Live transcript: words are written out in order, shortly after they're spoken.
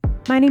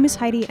My name is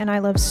Heidi and I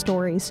love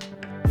stories.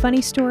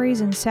 Funny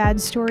stories and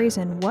sad stories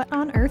and what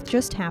on earth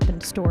just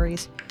happened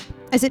stories.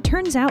 As it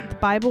turns out, the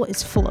Bible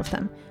is full of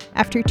them.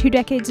 After 2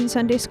 decades in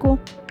Sunday school,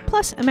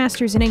 plus a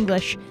master's in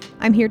English,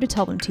 I'm here to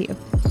tell them to you.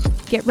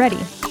 Get ready.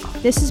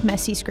 This is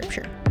Messy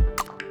Scripture.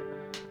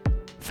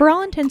 For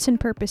all intents and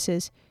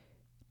purposes,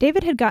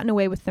 David had gotten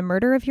away with the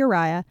murder of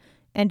Uriah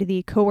and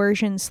the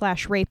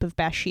coercion/rape of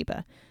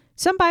Bathsheba.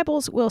 Some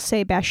Bibles will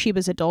say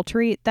Bathsheba's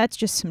adultery. That's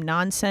just some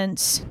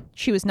nonsense.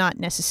 She was not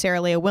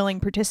necessarily a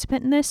willing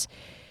participant in this.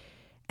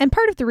 And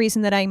part of the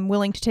reason that I'm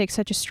willing to take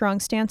such a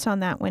strong stance on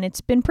that when it's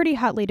been pretty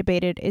hotly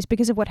debated is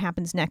because of what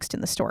happens next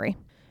in the story.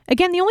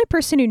 Again, the only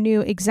person who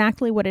knew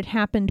exactly what had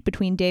happened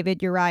between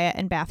David, Uriah,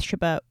 and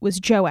Bathsheba was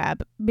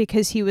Joab,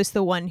 because he was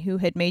the one who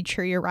had made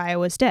sure Uriah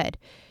was dead.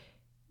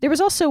 There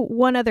was also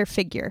one other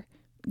figure,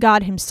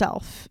 God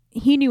himself.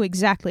 He knew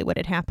exactly what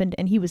had happened,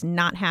 and he was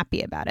not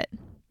happy about it.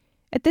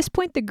 At this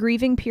point, the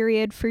grieving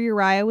period for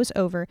Uriah was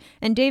over,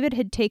 and David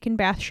had taken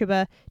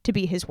Bathsheba to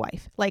be his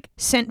wife.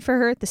 Sent for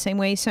her the same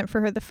way he sent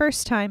for her the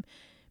first time,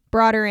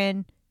 brought her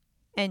in,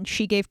 and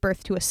she gave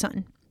birth to a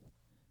son.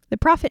 The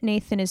prophet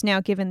Nathan is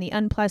now given the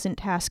unpleasant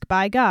task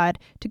by God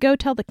to go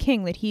tell the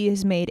king that he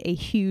has made a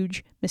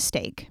huge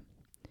mistake.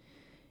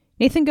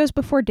 Nathan goes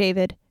before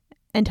David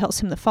and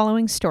tells him the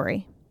following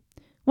story.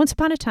 Once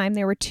upon a time,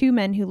 there were 2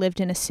 men who lived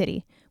in a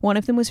city. One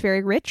of them was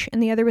very rich,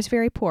 and the other was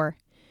very poor.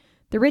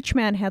 The rich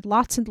man had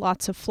lots and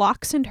lots of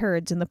flocks and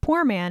herds, and the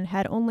poor man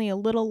had only a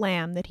little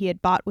lamb that he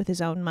had bought with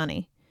his own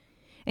money.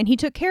 And he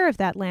took care of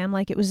that lamb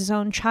like it was his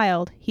own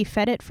child. He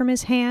fed it from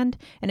his hand,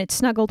 and it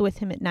snuggled with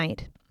him at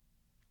night.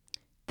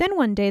 Then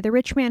one day the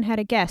rich man had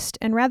a guest,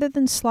 and rather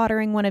than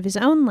slaughtering one of his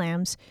own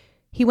lambs,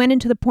 he went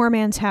into the poor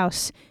man's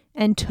house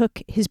and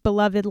took his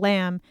beloved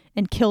lamb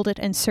and killed it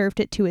and served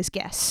it to his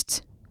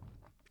guests.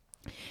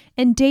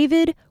 And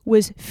David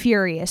was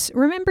furious.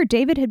 Remember,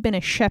 David had been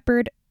a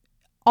shepherd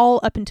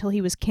all up until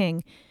he was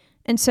king.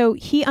 And so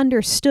he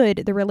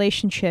understood the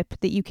relationship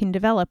that you can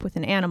develop with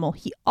an animal.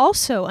 He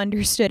also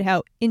understood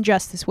how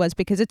unjust this was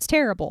because it's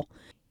terrible.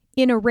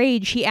 In a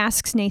rage, he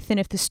asks Nathan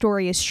if the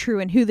story is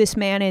true and who this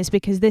man is,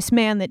 because this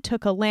man that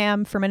took a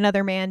lamb from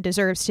another man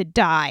deserves to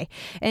die.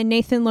 And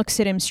Nathan looks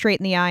at him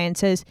straight in the eye and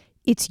says,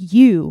 "It's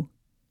you.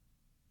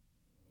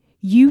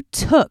 You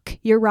took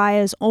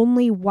Uriah's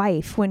only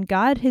wife when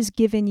God has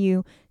given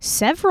you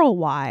several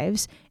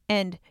wives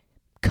and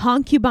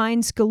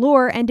concubines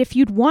galore, and if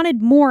you'd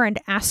wanted more and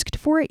asked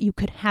for it, you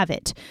could have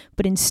it.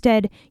 But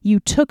instead, you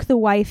took the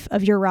wife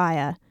of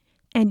Uriah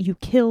and you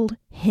killed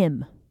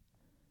him."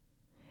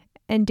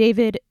 And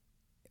David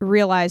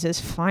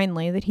realizes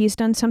finally that he's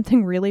done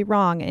something really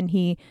wrong, and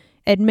he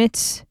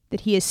admits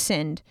that he has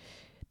sinned.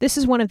 This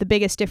is one of the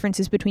biggest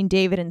differences between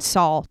David and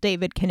Saul.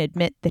 David can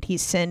admit that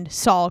he's sinned.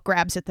 Saul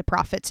grabs at the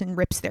prophets and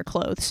rips their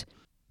clothes.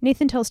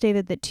 Nathan tells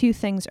David that 2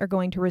 things are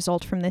going to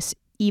result from this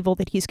evil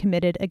that he's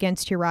committed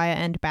against Uriah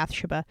and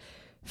Bathsheba.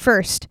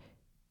 First,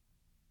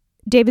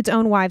 David's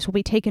own wives will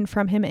be taken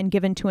from him and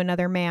given to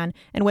another man.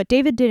 And what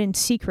David did in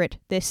secret,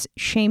 this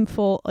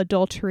shameful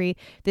adultery,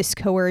 this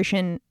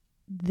coercion,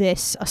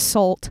 this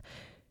assault,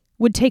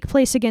 would take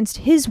place against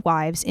his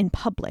wives in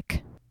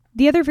public.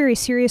 The other very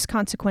serious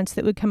consequence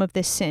that would come of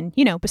this sin,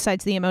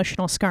 besides the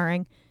emotional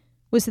scarring,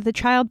 was that the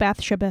child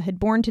Bathsheba had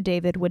borne to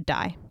David would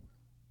die.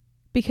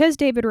 Because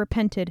David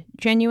repented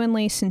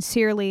genuinely,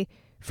 sincerely,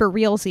 for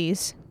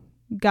realsies,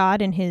 God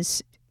in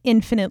his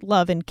infinite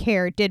love and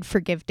care did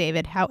forgive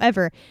David.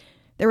 However,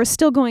 there was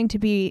still going to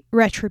be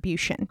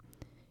retribution.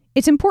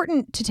 It's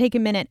important to take a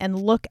minute and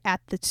look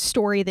at the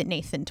story that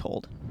Nathan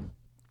told.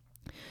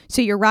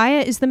 So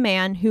Uriah is the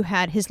man who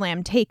had his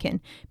lamb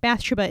taken.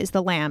 Bathsheba is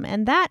the lamb.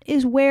 And that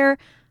is where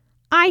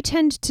I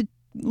tend to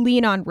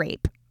lean on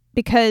rape,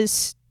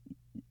 because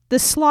the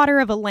slaughter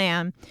of a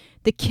lamb,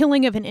 the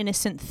killing of an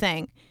innocent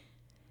thing,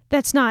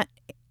 that's not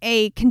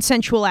a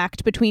consensual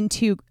act between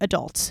 2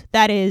 adults.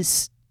 That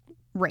is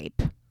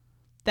rape.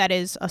 That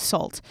is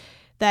assault.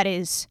 That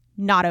is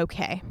not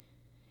okay.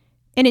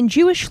 And in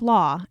Jewish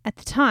law at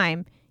the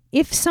time,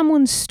 if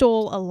someone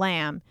stole a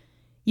lamb,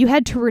 you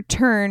had to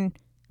return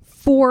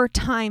 4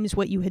 times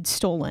what you had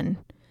stolen.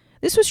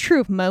 This was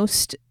true of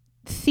most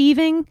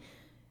thieving,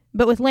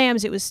 but with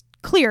lambs it was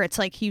clear. It's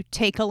like you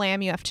take a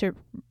lamb, you have to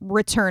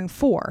return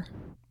 4.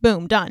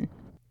 Boom, done.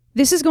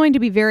 This is going to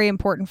be very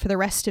important for the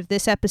rest of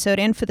this episode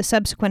and for the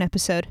subsequent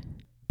episode,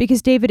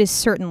 because David is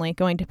certainly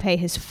going to pay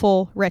his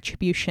full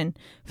retribution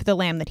for the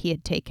lamb that he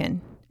had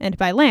taken. And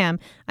by lamb,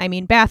 I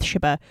mean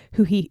Bathsheba,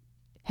 who he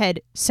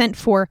had sent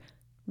for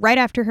right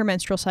after her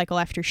menstrual cycle,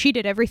 after she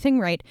did everything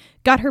right,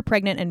 got her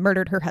pregnant, and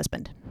murdered her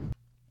husband.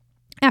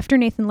 After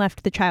Nathan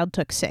left, the child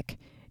took sick.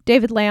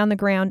 David lay on the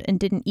ground and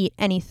didn't eat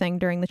anything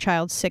during the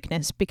child's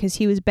sickness because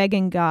he was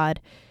begging God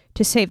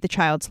to save the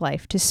child's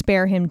life, to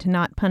spare him, to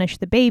not punish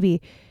the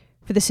baby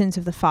for the sins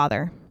of the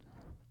father.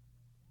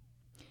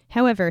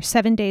 However,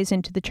 7 days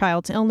into the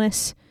child's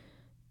illness,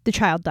 the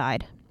child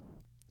died.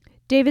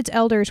 David's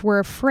elders were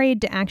afraid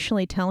to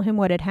actually tell him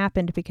what had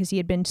happened because he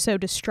had been so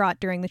distraught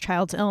during the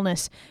child's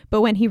illness,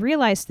 but when he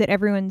realized that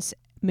everyone's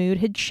mood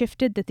had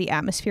shifted, that the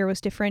atmosphere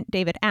was different.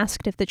 David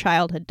asked if the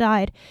child had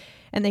died,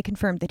 and they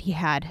confirmed that he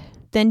had.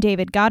 Then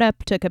David got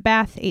up, took a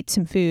bath, ate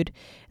some food,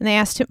 and they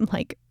asked him,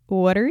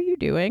 what are you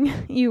doing?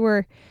 You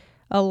were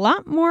a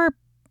lot more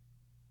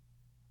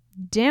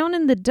down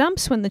in the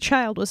dumps when the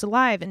child was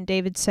alive. And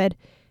David said,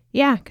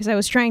 yeah, because I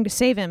was trying to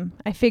save him.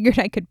 I figured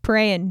I could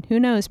pray, and who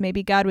knows,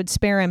 maybe God would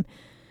spare him.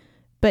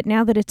 But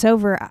now that it's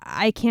over,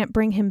 I can't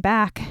bring him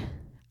back.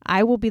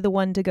 I will be the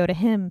one to go to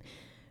him,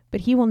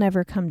 but he will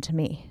never come to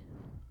me.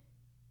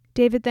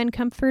 David then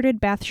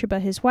comforted Bathsheba,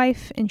 his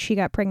wife, and she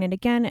got pregnant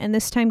again, and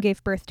this time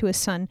gave birth to a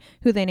son,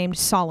 who they named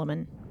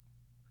Solomon.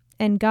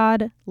 And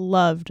God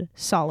loved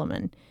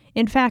Solomon.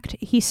 In fact,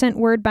 he sent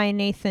word by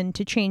Nathan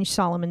to change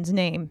Solomon's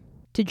name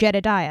to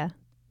Jedediah,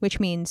 which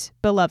means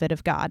beloved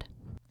of God.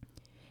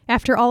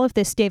 After all of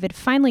this, David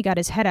finally got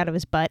his head out of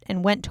his butt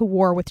and went to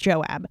war with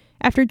Joab.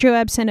 After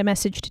Joab sent a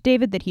message to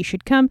David that he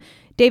should come,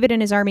 David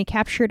and his army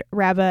captured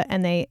Rabbah,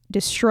 and they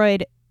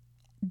destroyed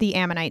the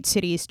Ammonite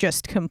cities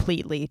just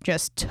completely.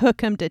 Just took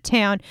them to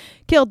town,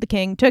 killed the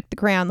king, took the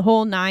crown, the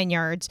whole 9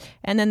 yards,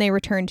 and then they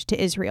returned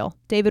to Israel.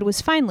 David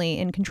was finally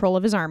in control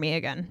of his army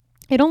again.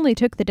 It only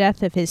took the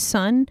death of his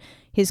son,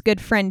 his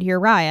good friend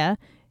Uriah,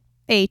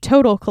 a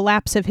total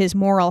collapse of his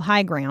moral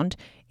high ground,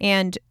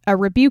 and a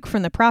rebuke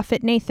from the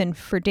prophet Nathan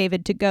for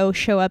David to go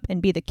show up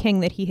and be the king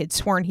that he had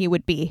sworn he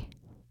would be.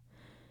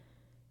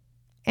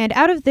 And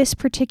out of this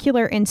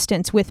particular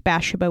instance with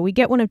Bathsheba, we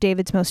get one of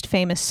David's most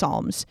famous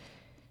psalms.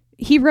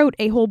 He wrote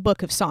a whole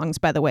book of songs,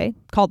 by the way,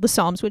 called the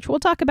Psalms, which we'll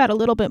talk about a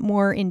little bit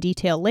more in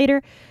detail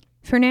later.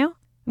 For now,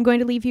 I'm going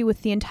to leave you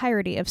with the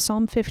entirety of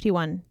Psalm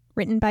 51,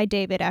 written by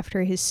David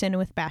after his sin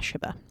with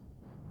Bathsheba.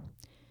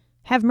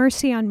 Have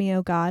mercy on me,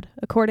 O God,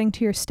 according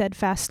to your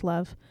steadfast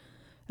love.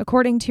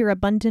 According to your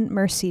abundant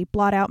mercy,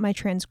 blot out my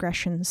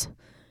transgressions.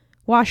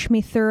 Wash me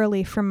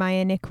thoroughly from my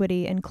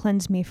iniquity and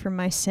cleanse me from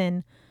my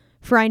sin.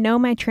 For I know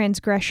my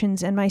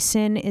transgressions, and my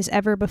sin is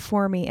ever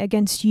before me.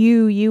 Against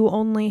you, you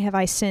only have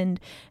I sinned,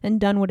 and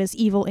done what is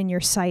evil in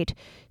your sight,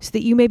 so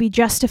that you may be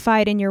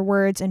justified in your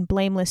words and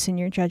blameless in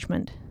your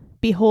judgment.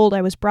 Behold,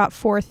 I was brought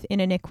forth in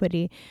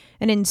iniquity,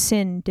 and in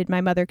sin did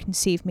my mother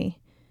conceive me.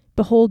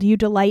 Behold, you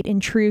delight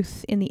in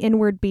truth in the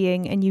inward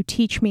being, and you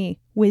teach me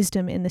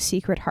wisdom in the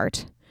secret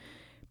heart.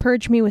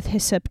 Purge me with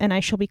hyssop, and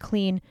I shall be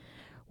clean.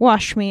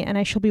 Wash me, and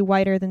I shall be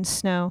whiter than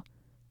snow.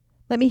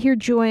 Let me hear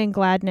joy and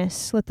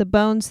gladness. Let the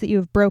bones that you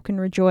have broken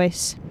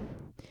rejoice.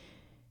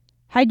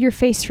 Hide your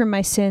face from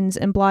my sins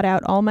and blot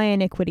out all my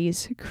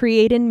iniquities.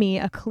 Create in me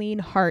a clean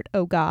heart,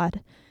 O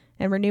God,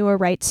 and renew a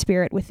right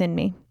spirit within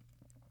me.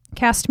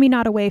 Cast me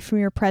not away from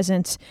your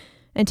presence,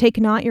 and take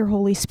not your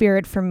Holy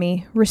Spirit from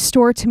me.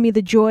 Restore to me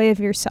the joy of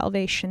your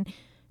salvation,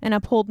 and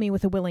uphold me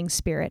with a willing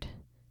spirit.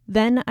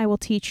 Then I will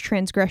teach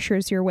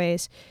transgressors your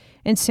ways,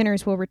 and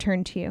sinners will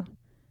return to you.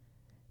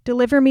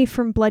 Deliver me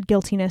from blood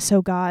guiltiness,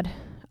 O God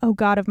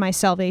of my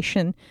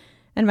salvation,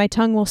 and my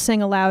tongue will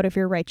sing aloud of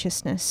your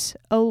righteousness.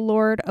 O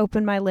Lord,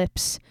 open my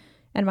lips,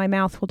 and my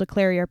mouth will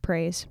declare your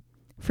praise.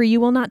 For you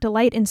will not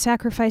delight in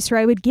sacrifice, or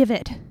I would give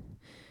it.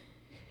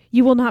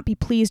 You will not be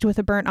pleased with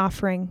a burnt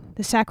offering.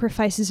 The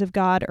sacrifices of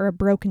God are a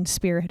broken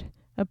spirit,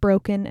 a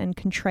broken and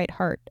contrite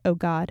heart, O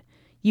God,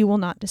 you will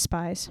not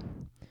despise.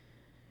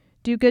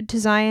 Do good to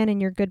Zion in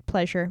your good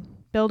pleasure.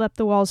 Build up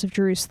the walls of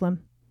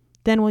Jerusalem.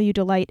 Then will you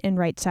delight in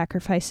right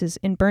sacrifices,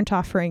 in burnt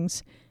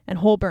offerings, and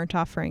whole burnt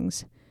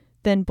offerings.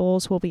 Then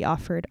bulls will be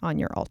offered on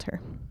your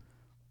altar.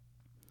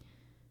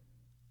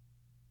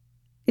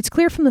 It's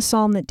clear from the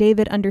psalm that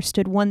David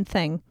understood one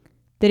thing,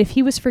 that if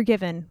he was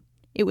forgiven,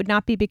 it would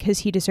not be because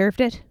he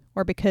deserved it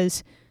or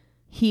because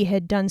he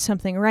had done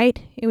something right.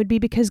 It would be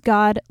because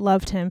God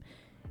loved him,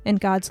 and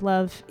God's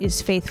love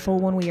is faithful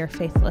when we are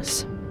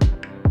faithless.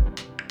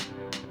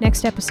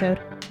 Next episode,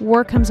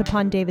 war comes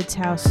upon David's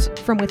house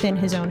from within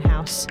his own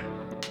house.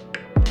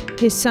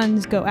 His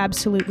sons go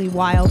absolutely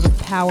wild with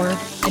power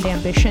and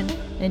ambition,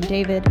 and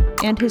David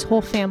and his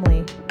whole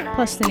family,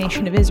 plus the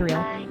nation of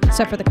Israel,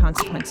 suffer the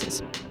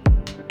consequences.